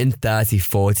 in 30,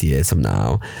 40 years from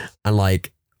now, and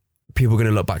like people are going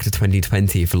to look back to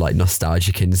 2020 for like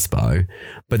nostalgic inspo,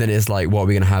 but then it's like, what are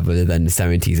we going to have other than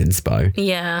 70s inspo?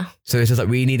 Yeah. So it's just like,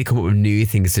 we need to come up with new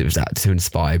things to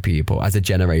inspire people as a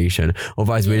generation.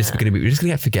 Otherwise we're just going to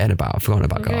get forgotten about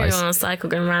guys. We're on a cycle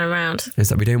going round and round. It's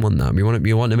like, we don't want that. We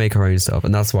want to make our own stuff,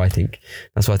 and that's why I think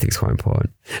it's quite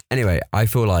important. Anyway, I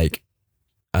feel like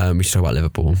we should talk about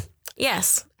Liverpool.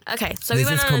 Yes. Okay. So This we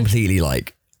went is on. completely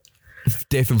like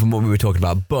different from what we were talking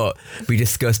about, but we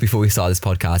discussed before we started this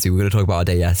podcast we were going to talk about our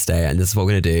day yesterday, and this is what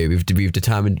we're going to do. We've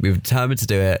determined to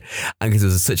do it, and because it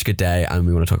was such a good day, and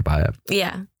we want to talk about it.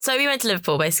 Yeah. So we went to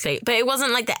Liverpool basically, but it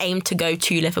wasn't like the aim to go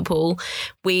to Liverpool.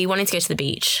 We wanted to go to the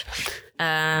beach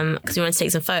because we wanted to take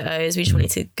some photos. We just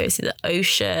wanted to go see the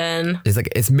ocean.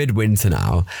 It's midwinter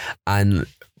now, and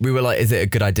we were like, is it a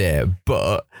good idea?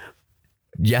 But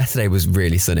yesterday was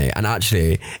really sunny, and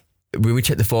actually when we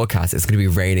checked the forecast, it's going to be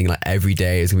raining like every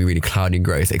day. It's going to be really cloudy and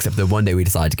gross, except the one day we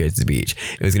decided to go to the beach.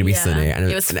 It was going to be sunny, and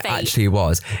it was and it fake. actually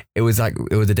was. It was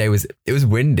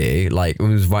windy, like it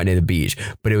was right near the beach,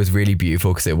 but it was really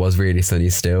beautiful because it was really sunny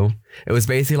still. It was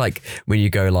basically like when you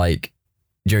go like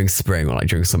during spring or like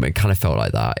during summer, it kind of felt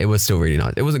like that. It was still really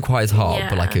nice. It wasn't quite as hot,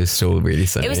 but like it was still really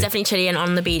sunny. It was definitely chilly and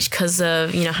on the beach because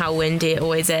of, you know, how windy it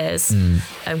always is.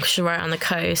 Because you're right on the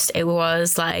coast. It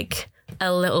was like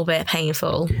a little bit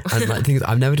painful. And like things,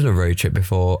 I've never done a road trip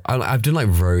before. I've done like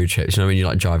road trips, you know, when you're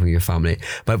like driving with your family,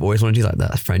 but I've always wanted to do like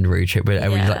that friend road trip where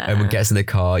everyone gets in the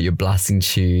car, you're blasting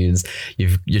tunes,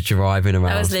 you're driving around.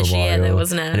 That was for a literally while. it, though,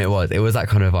 wasn't it? And it was that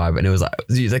kind of vibe, and it was like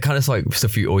the kind of like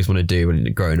stuff you always want to do when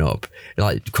you're growing up. It,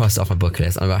 like crossed off my bucket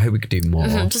list. I hope we could do more.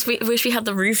 Just wish we had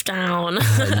the roof down.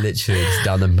 Like, literally just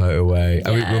down the motorway.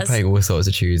 And we were Yes. playing all sorts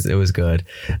of tunes. It was good.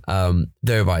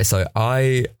 Though, right, so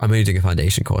I'm only doing a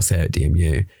foundation course here at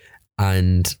DMU,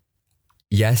 and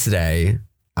yesterday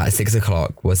at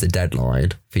 6:00 was the deadline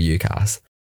for UCAS.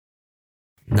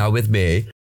 Now with me,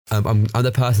 I'm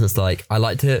the person that's like, I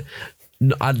like to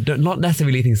not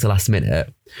necessarily leave things to last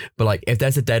minute, but like if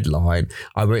there's a deadline,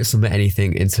 I won't submit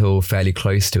anything until fairly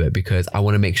close to it because I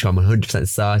want to make sure I'm 100%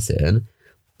 certain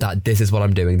that this is what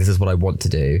I'm doing, this is what I want to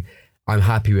do. I'm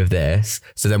happy with this.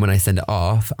 So then when I send it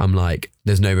off, I'm like,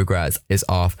 there's no regrets, it's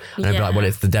off. And I'll be like, well,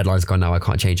 if the deadline's gone now, I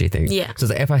can't change anything. Yeah. So it's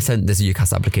like if I sent this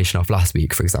UCAS application off last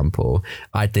week, for example,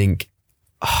 I think,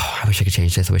 I wish I could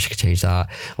change this, I wish I could change that,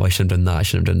 or I shouldn't have done that, I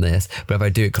shouldn't have done this. But if I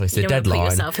do it close to the deadline,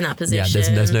 put yourself in that position.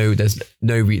 Yeah,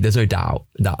 there's no doubt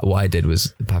that what I did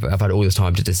was perfect. I've had all this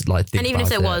time to just like think and even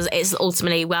about if there was, it's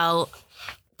ultimately, well,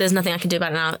 there's nothing I can do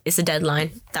about it now. It's a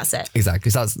deadline. That's it.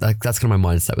 Exactly. So that's kind of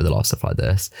my mindset with a lot of stuff like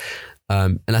this.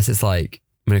 Unless it's like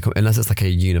a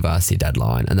university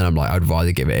deadline, and then I'm like, I'd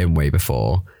rather give it in way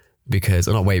before, because,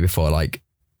 or not way before, like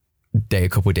a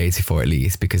couple of days before at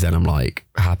least, because then I'm like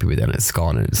happy with it and it's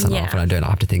gone and it's sent off and I don't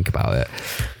have to think about it.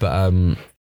 But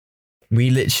we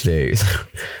literally,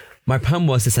 my plan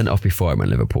was to send it off before I went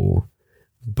to Liverpool,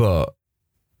 but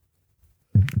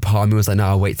part of me was like, no,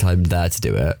 I'll wait till I'm there to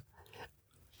do it.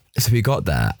 So we got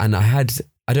there, and I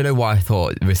don't know why I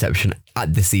thought the reception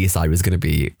at the seaside was going to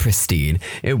be pristine.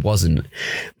 It wasn't.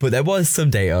 But there was some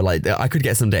data, like I could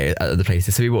get some data at other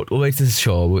places. So we walked all the way to the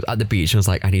shore, we were at the beach, and I was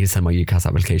like, I need to send my UCAS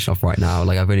application off right now.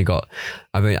 Like I've got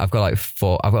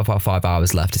about 5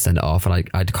 hours left to send it off, and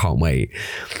I can't wait.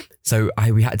 So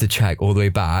we had to trek all the way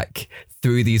back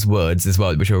through these woods as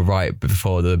well, which were right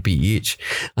before the beach,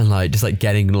 and like just like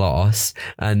getting lost.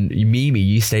 And Mimi,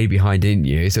 you stayed behind, didn't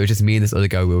you? So it was just me and this other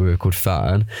girl we were called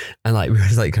Fern, and like we were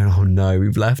just like going, oh no,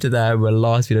 we've left it there, we're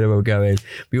lost, we don't know where we're going.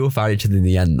 We all found each other in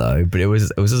the end though, but it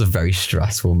was just a very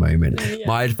stressful moment. Yeah.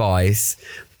 My advice,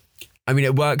 I mean,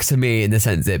 it works for me in the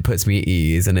sense that it puts me at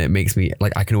ease, and it makes me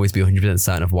like I can always be 100%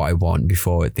 certain of what I want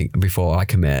before I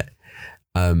commit.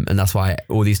 And that's why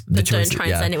all these don't try and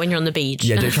send it when you're on the beach.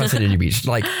 Yeah, don't try and send it on your beach.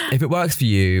 Like if it works for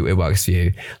you, it works for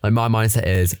you. Like my mindset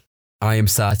is I am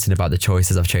certain about the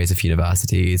choices I've chosen for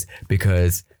universities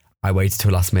because I waited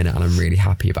till last minute and I'm really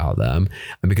happy about them.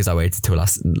 And because I waited till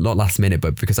not last minute,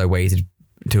 but because I waited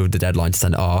till the deadline to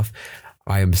send it off,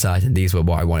 I am certain these were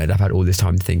what I wanted. I've had all this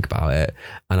time to think about it,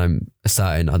 and I'm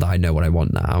certain that I know what I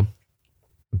want now.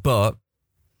 But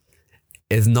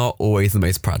it's not always the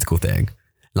most practical thing.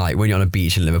 Like when you're on a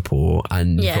beach in Liverpool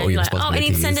and you've got all your responsibilities. I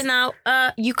need to send it now.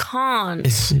 You can't.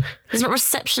 There's not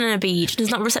reception in a beach. There's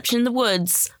not reception in the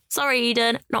woods. Sorry,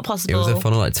 Eden. Not possible. It was a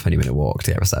fun, like 20-minute walk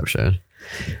to get reception.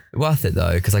 Worth it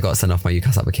though, because I got to send off my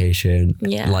UCAS application.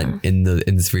 Yeah. Like in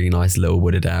this really nice little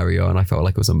wooded area, and I felt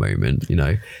like it was a moment,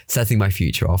 setting my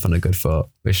future off on a good foot,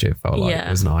 which it felt like it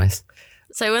was nice.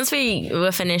 So once we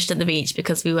were finished at the beach,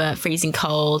 because we were freezing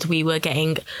cold, we were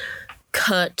getting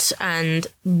cut and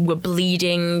were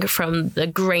bleeding from the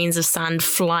grains of sand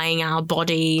flying out our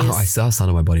bodies. Oh, I still have sand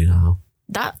on my body now.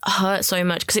 That hurt so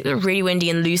much because it was really windy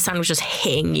and loose sand was just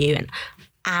hitting you, and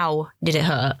ow, did it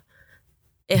hurt.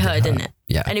 It hurt, didn't it?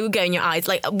 Yeah. And it would go in your eyes.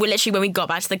 Like, literally when we got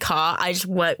back to the car, I just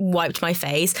wiped my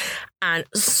face and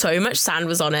so much sand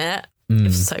was on it. It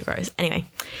was so gross. Anyway,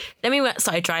 then we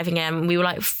started driving in. We were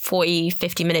like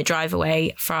 50 minute drive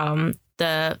away from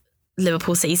the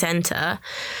Liverpool city centre.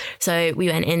 So we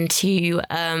went into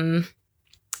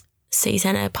city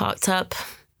centre, parked up,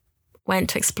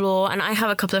 went to explore. And I have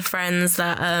a couple of friends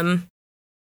that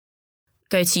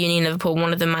go to uni in Liverpool.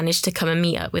 One of them managed to come and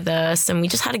meet up with us, and we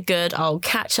just had a good old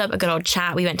catch up, a good old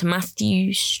chat. We went to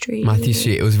Matthew Street.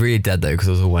 It was really dead though because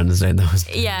it was a Wednesday and there was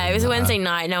it was a Wednesday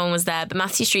night. No one was there, but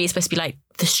Matthew Street is supposed to be like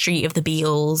the street of the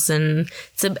Beatles, and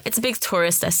it's a big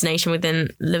tourist destination within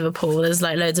Liverpool. There's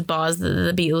like loads of bars that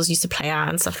the Beatles used to play at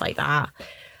and stuff like that.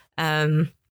 But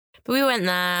we went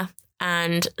there,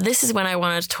 and this is when I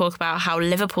wanted to talk about how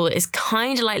Liverpool is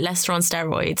kind of like Leicester on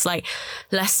steroids. Like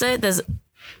Leicester, there's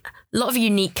a lot of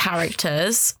unique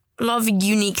characters, a lot of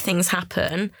unique things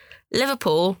happen.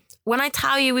 Liverpool, when I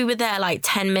tell you we were there like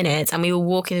 10 minutes and we were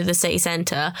walking through the city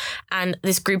centre, and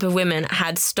this group of women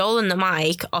had stolen the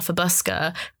mic off a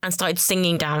busker and started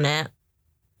singing down it.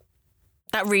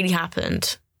 That really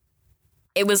happened.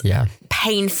 It was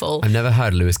painful. I've never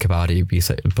heard Lewis Capaldi be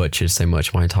so butchered so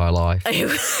much my entire life.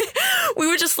 We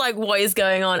were just like, what is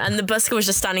going on? And the busker was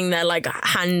just standing there, like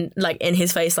hand like in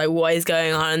his face, like what is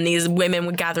going on? And these women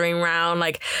were gathering around.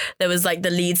 Like there was like the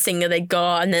lead singer they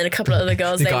got, and then a couple of other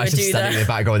girls. The they guy's would just do standing in the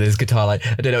background with his guitar, like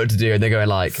I don't know what to do, and they're going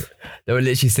like they were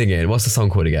literally singing. What's the song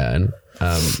called again?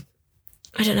 I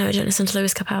don't know. I don't listen to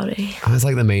Lewis Capaldi. It's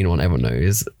like the main one everyone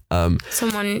knows.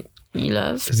 Someone you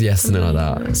love. Yes, something like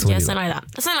that. Something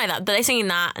like that. But they singing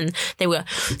that, and they were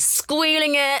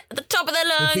squealing it at the top of their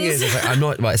lungs. The thing is, like, I'm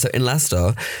not right. So in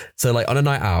Leicester, so like on a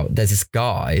night out, there's this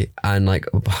guy, and like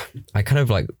I kind of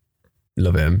like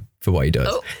love him for what he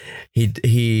does.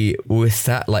 he was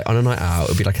set like on a night out.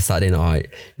 It'd be like a Saturday night.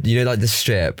 You know, like the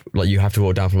strip, like you have to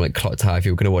walk down from like Clock Tower if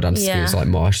you were going to walk down to school. So like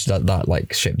Marsh, that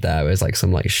like strip there is like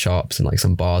some like shops and like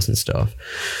some bars and stuff.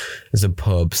 And some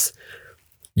pubs.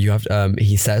 You have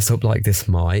he sets up like this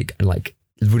mic and like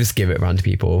we'll just give it around to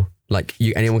people. Like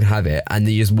anyone can have it, and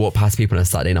then you just walk past people on a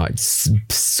Saturday night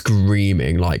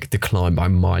screaming like "The Climb" by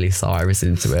Miley Cyrus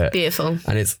into it. Beautiful.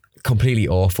 And it's completely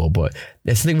awful, but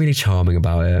there's something really charming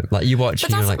about it. Like you watch,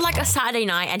 but and that's you're like a Saturday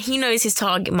night, and he knows his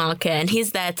target market, and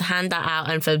he's there to hand that out,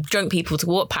 and for drunk people to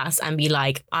walk past and be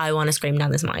like, "I want to scream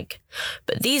down this mic."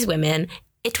 But these women,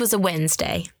 it was a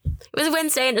Wednesday. It was a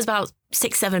Wednesday, and it was about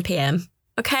 6-7 p.m.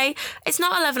 Okay, it's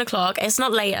not 11 o'clock. It's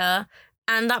not later.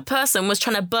 And that person was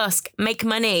trying to busk, make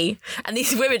money. And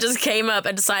these women just came up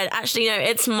and decided, actually, no,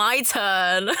 it's my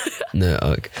turn. No,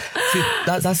 okay. See,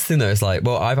 that's the thing though. It's like,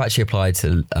 well, I've actually applied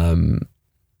to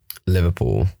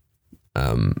Liverpool.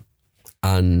 And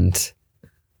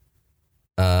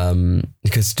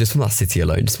because just from that city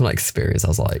alone, just from that experience, I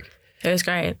was like... It was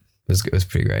great. It was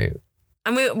pretty great.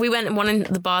 And we went, one of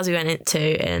the bars we went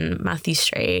into in Matthew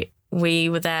Street, we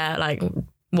were there like,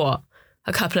 what?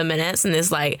 A couple of minutes, and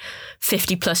this like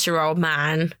 50-plus-year-old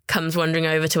man comes wandering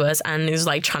over to us and is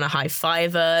like trying to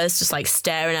high-five us, just like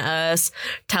staring at us,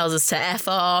 tells us to F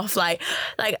off. Like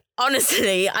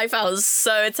honestly, I felt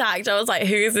so attacked. I was like,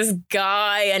 who is this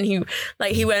guy? And he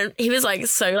was like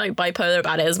so like bipolar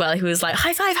about it as well. He was like,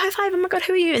 high five, oh my God,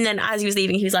 who are you? And then as he was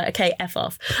leaving, he was like, okay, F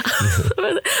off.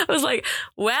 I was like,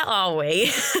 where are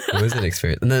we? It was an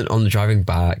experience. And then on the driving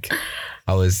back,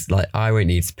 I was like, I won't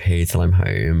need to pee till I'm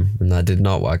home. And that did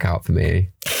not work out for me.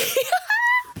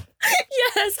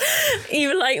 Yes.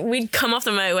 Even like we'd come off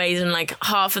the motorways and like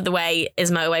half of the way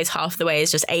is motorways, half of the way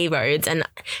is just A roads. And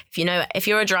if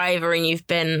you're a driver and you've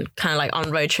been kind of like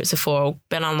on road trips before or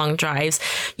been on long drives,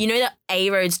 you know that A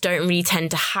roads don't really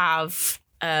tend to have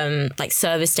like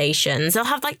service stations. They'll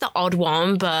have like the odd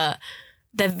one, but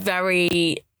they're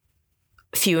very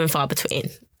few and far between,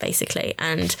 basically.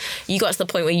 And you got to the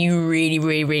point where you really,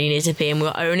 really, really need to pee, and we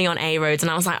were only on A roads,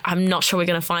 and I was like, I'm not sure we're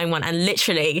going to find one. And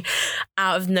literally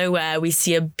out of nowhere, we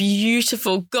see a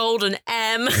beautiful golden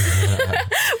M.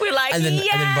 We're like, and then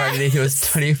right underneath it was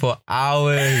 24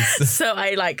 hours. So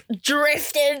I like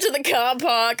drift into the car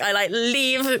park. I like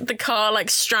leave the car like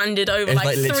stranded over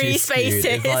like 3 spaces.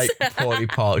 It's like poorly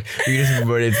parked. You just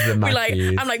run into the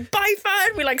Mackies. I'm like, bye,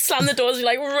 fam. We like slam the doors. We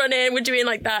like run in. We're doing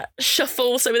like that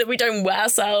shuffle so that we don't wear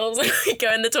ourselves. We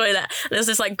go in the toilet. And there's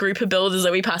this like group of builders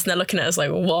that we pass, and they're looking at us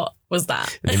like, what was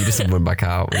that? And then you just run back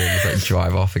out and then just like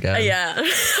drive off again. Yeah.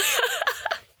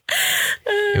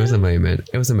 It was a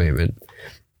moment.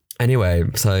 Anyway,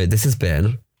 so this has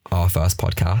been our first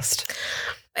podcast.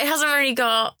 It hasn't really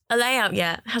got a layout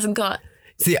yet. It hasn't got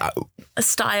a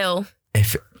style.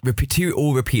 If to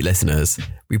all repeat listeners,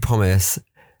 we promise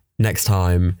next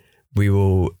time we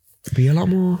will be a lot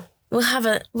more. We'll have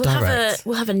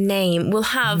a name. We'll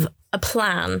have a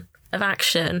plan of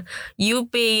action. You'll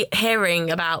be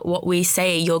hearing about what we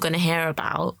say you're going to hear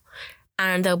about.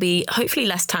 And there'll be hopefully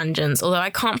less tangents, although I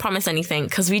can't promise anything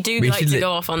because we like to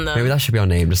go off on them. Maybe that should be our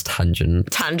name, just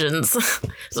Tangents.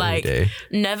 Like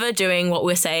never doing what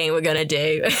we're saying we're going to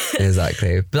do.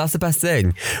 Exactly. But that's the best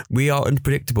thing. We are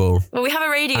unpredictable. Well, we have a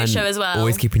radio show as well.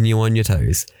 Always keeping you on your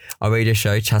toes. Our radio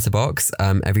show, Chatterbox,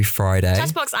 every Friday.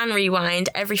 Chatterbox and Rewind,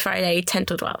 every Friday, 10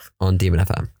 till 12. On Demon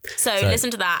FM. So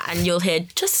listen to that and you'll hear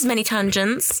just as many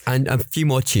tangents. And a few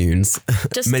more tunes.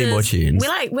 Many more tunes.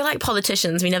 We're like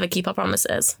politicians. We never keep our promises.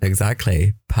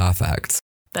 Exactly. Perfect.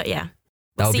 But yeah.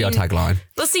 That will be our tagline.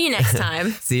 We'll see you next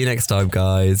time. See you next time,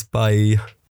 guys. Bye.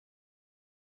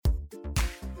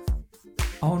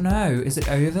 Oh no, is it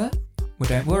over? Well,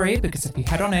 don't worry, because if you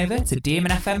head on over to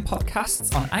Demon FM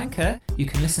Podcasts on Anchor, you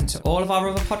can listen to all of our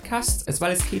other podcasts, as well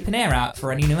as keep an ear out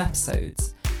for any new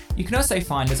episodes. You can also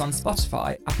find us on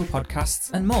Spotify, Apple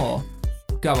Podcasts, and more.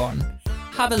 Go on,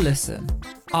 have a listen.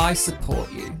 I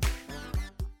support you.